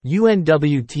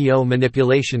UNWTO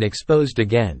manipulation exposed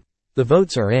again. The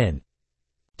votes are in.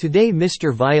 Today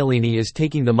Mr. Violini is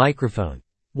taking the microphone,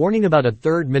 warning about a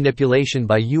third manipulation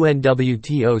by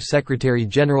UNWTO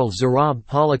Secretary-General Zurab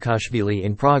Palikashvili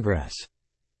in progress.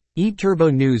 E-Turbo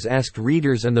News asked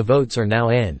readers and the votes are now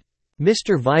in.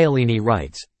 Mr. Violini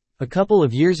writes, "A couple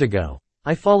of years ago,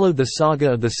 I followed the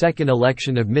saga of the second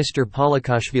election of Mr.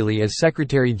 Palikashvili as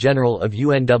Secretary-General of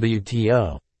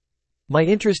UNWTO. My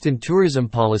interest in tourism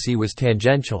policy was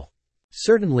tangential.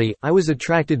 Certainly, I was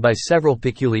attracted by several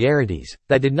peculiarities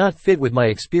that did not fit with my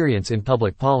experience in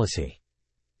public policy.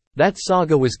 That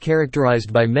saga was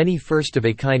characterized by many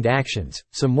first-of-a-kind actions,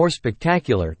 some more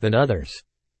spectacular than others.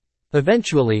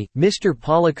 Eventually, Mr.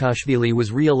 Palikashvili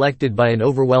was re-elected by an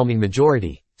overwhelming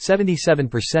majority,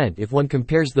 77% if one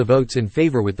compares the votes in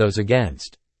favor with those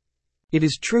against. It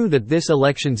is true that this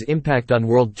election's impact on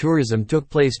world tourism took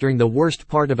place during the worst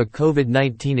part of a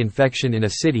COVID-19 infection in a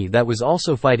city that was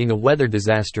also fighting a weather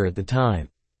disaster at the time.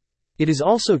 It is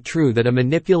also true that a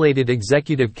manipulated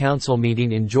Executive Council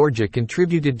meeting in Georgia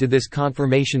contributed to this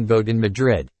confirmation vote in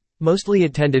Madrid, mostly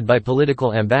attended by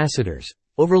political ambassadors,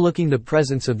 overlooking the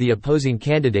presence of the opposing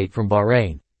candidate from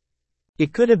Bahrain.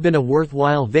 It could have been a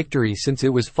worthwhile victory since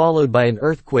it was followed by an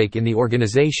earthquake in the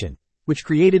organization, which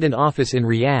created an office in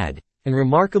Riyadh, and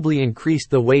remarkably increased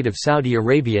the weight of Saudi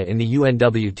Arabia in the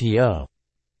UNWTO.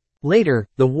 Later,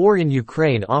 the war in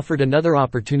Ukraine offered another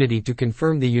opportunity to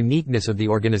confirm the uniqueness of the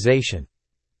organization.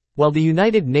 While the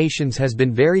United Nations has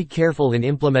been very careful in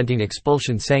implementing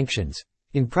expulsion sanctions,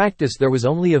 in practice there was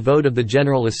only a vote of the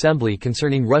General Assembly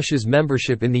concerning Russia's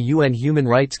membership in the UN Human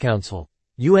Rights Council.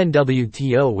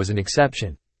 UNWTO was an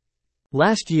exception.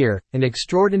 Last year, an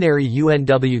extraordinary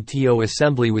UNWTO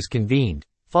assembly was convened,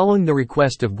 following the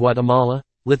request of Guatemala,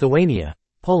 Lithuania,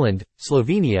 Poland,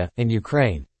 Slovenia, and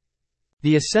Ukraine.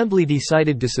 The assembly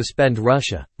decided to suspend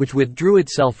Russia, which withdrew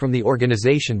itself from the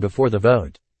organization before the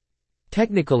vote.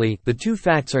 Technically, the two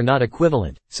facts are not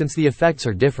equivalent, since the effects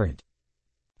are different.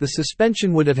 The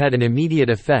suspension would have had an immediate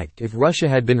effect if Russia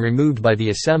had been removed by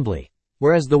the assembly,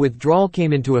 whereas the withdrawal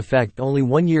came into effect only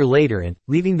 1 year later and,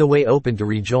 leaving the way open to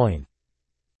rejoin.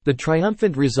 The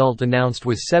triumphant result announced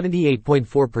was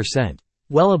 78.4%.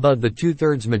 Well above the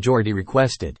two-thirds majority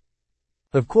requested.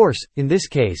 Of course, in this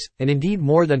case, and indeed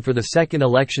more than for the second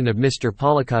election of Mr.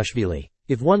 Palikashvili,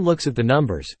 if one looks at the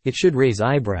numbers, it should raise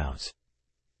eyebrows.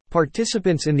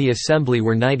 Participants in the assembly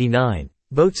were 99,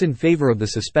 votes in favor of the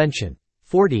suspension,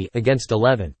 40 against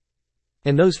 11.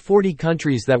 And those 40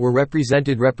 countries that were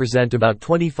represented represent about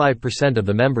 25% of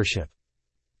the membership.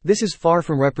 This is far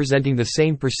from representing the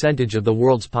same percentage of the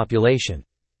world's population.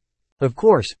 Of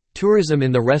course, tourism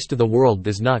in the rest of the world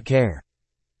does not care.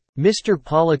 Mr.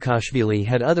 Palikashvili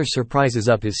had other surprises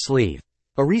up his sleeve.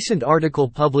 A recent article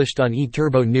published on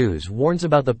E-Turbo News warns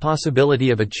about the possibility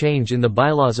of a change in the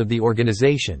bylaws of the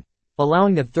organization,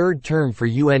 allowing a third term for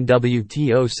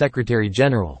UNWTO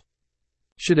Secretary-General.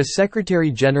 Should a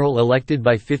Secretary-General elected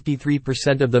by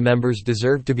 53% of the members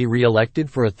deserve to be re-elected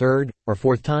for a third, or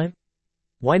fourth time?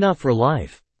 Why not for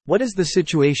life? What is the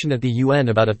situation at the UN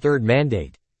about a third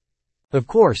mandate? Of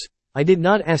course, I did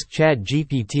not ask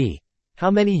ChatGPT,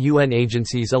 how many UN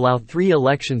agencies allow 3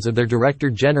 elections of their Director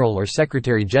General or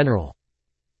Secretary General?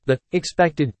 The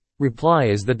expected reply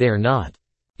is that they are not.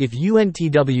 If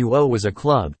UNTWO was a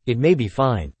club, it may be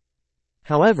fine.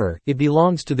 However, it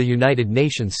belongs to the United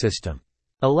Nations system.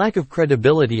 A lack of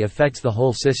credibility affects the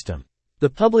whole system. The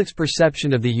public's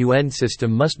perception of the UN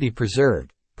system must be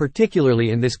preserved, particularly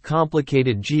in this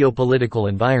complicated geopolitical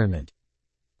environment.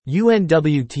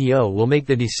 UNWTO will make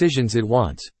the decisions it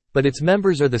wants, but its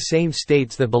members are the same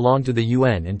states that belong to the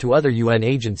UN and to other UN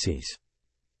agencies.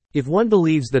 If one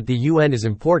believes that the UN is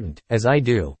important, as I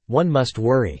do, one must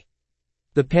worry.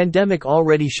 The pandemic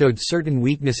already showed certain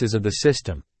weaknesses of the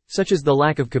system, such as the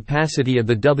lack of capacity of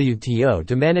the WTO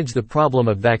to manage the problem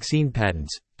of vaccine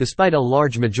patents, despite a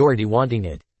large majority wanting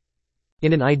it.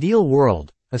 In an ideal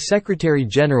world, a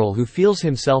Secretary-General who feels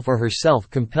himself or herself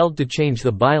compelled to change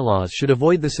the bylaws should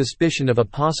avoid the suspicion of a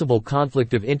possible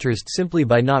conflict of interest simply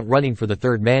by not running for the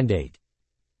third mandate.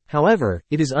 However,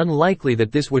 it is unlikely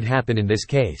that this would happen in this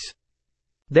case.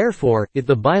 Therefore, if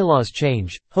the bylaws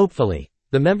change, hopefully,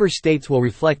 the member states will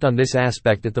reflect on this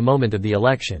aspect at the moment of the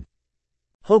election.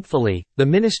 Hopefully, the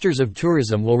ministers of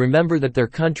tourism will remember that their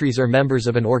countries are members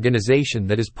of an organization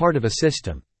that is part of a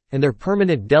system, and their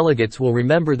permanent delegates will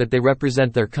remember that they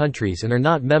represent their countries and are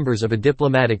not members of a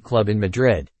diplomatic club in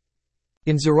Madrid.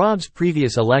 In Zurab's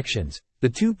previous elections, the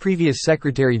 2 previous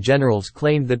Secretary-Generals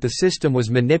claimed that the system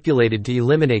was manipulated to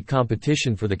eliminate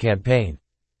competition for the campaign.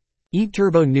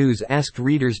 eTurbo News asked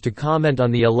readers to comment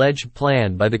on the alleged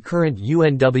plan by the current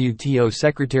UNWTO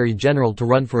Secretary-General to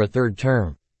run for a third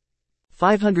term.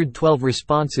 512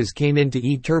 responses came into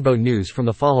eTurbo News from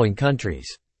the following countries: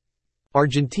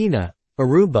 Argentina,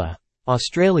 Aruba,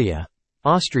 Australia,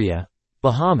 Austria,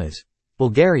 Bahamas,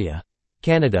 Bulgaria,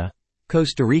 Canada,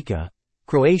 Costa Rica,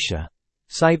 Croatia,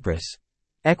 Cyprus,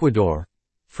 Ecuador,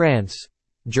 France,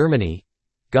 Germany,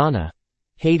 Ghana,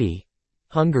 Haiti,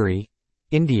 Hungary,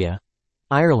 India,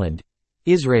 Ireland,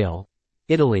 Israel,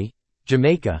 Italy,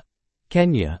 Jamaica,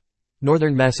 Kenya,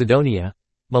 Northern Macedonia,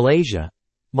 Malaysia,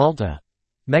 Malta,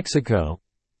 Mexico,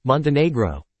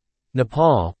 Montenegro,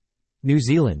 Nepal, New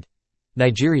Zealand,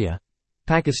 Nigeria,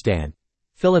 Pakistan,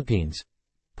 Philippines,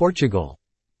 Portugal,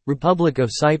 Republic of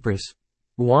Cyprus,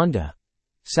 Rwanda,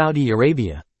 Saudi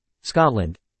Arabia,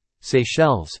 Scotland,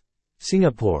 Seychelles,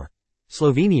 Singapore,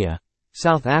 Slovenia,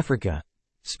 South Africa,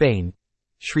 Spain,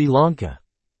 Sri Lanka,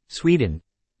 Sweden,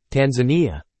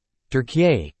 Tanzania,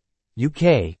 Turkey,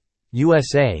 UK,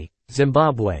 USA,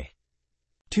 Zimbabwe.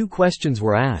 2 questions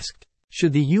were asked.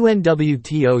 Should the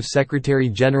UNWTO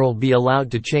Secretary-General be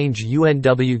allowed to change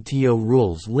UNWTO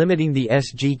rules limiting the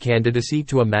SG candidacy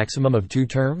to a maximum of 2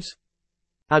 terms?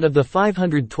 Out of the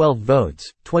 512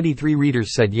 votes, 23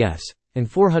 readers said yes,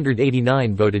 and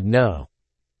 489 voted no.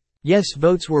 Yes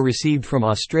votes were received from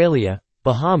Australia,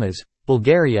 Bahamas,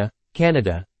 Bulgaria,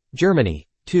 Canada, Germany,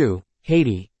 2,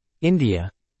 Haiti, India,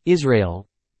 Israel,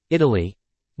 Italy,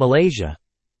 Malaysia,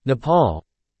 Nepal,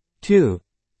 2,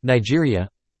 Nigeria,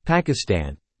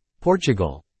 Pakistan,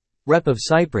 Portugal, Rep of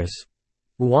Cyprus,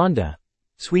 Rwanda,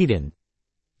 Sweden,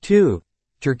 2,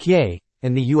 Turkey,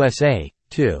 and the USA,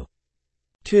 2.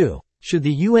 2. Should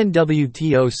the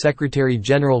UNWTO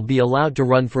Secretary-General be allowed to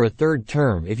run for a third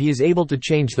term if he is able to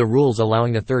change the rules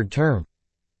allowing a third term?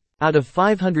 Out of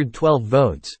 512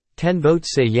 votes, 10 votes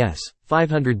say yes,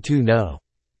 502 no.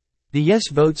 The yes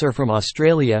votes are from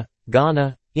Australia,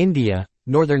 Ghana, India,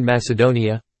 Northern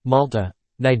Macedonia, Malta,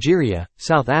 Nigeria,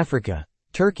 South Africa,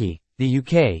 Turkey, the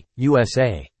UK,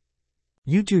 USA.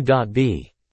 UNWTO.B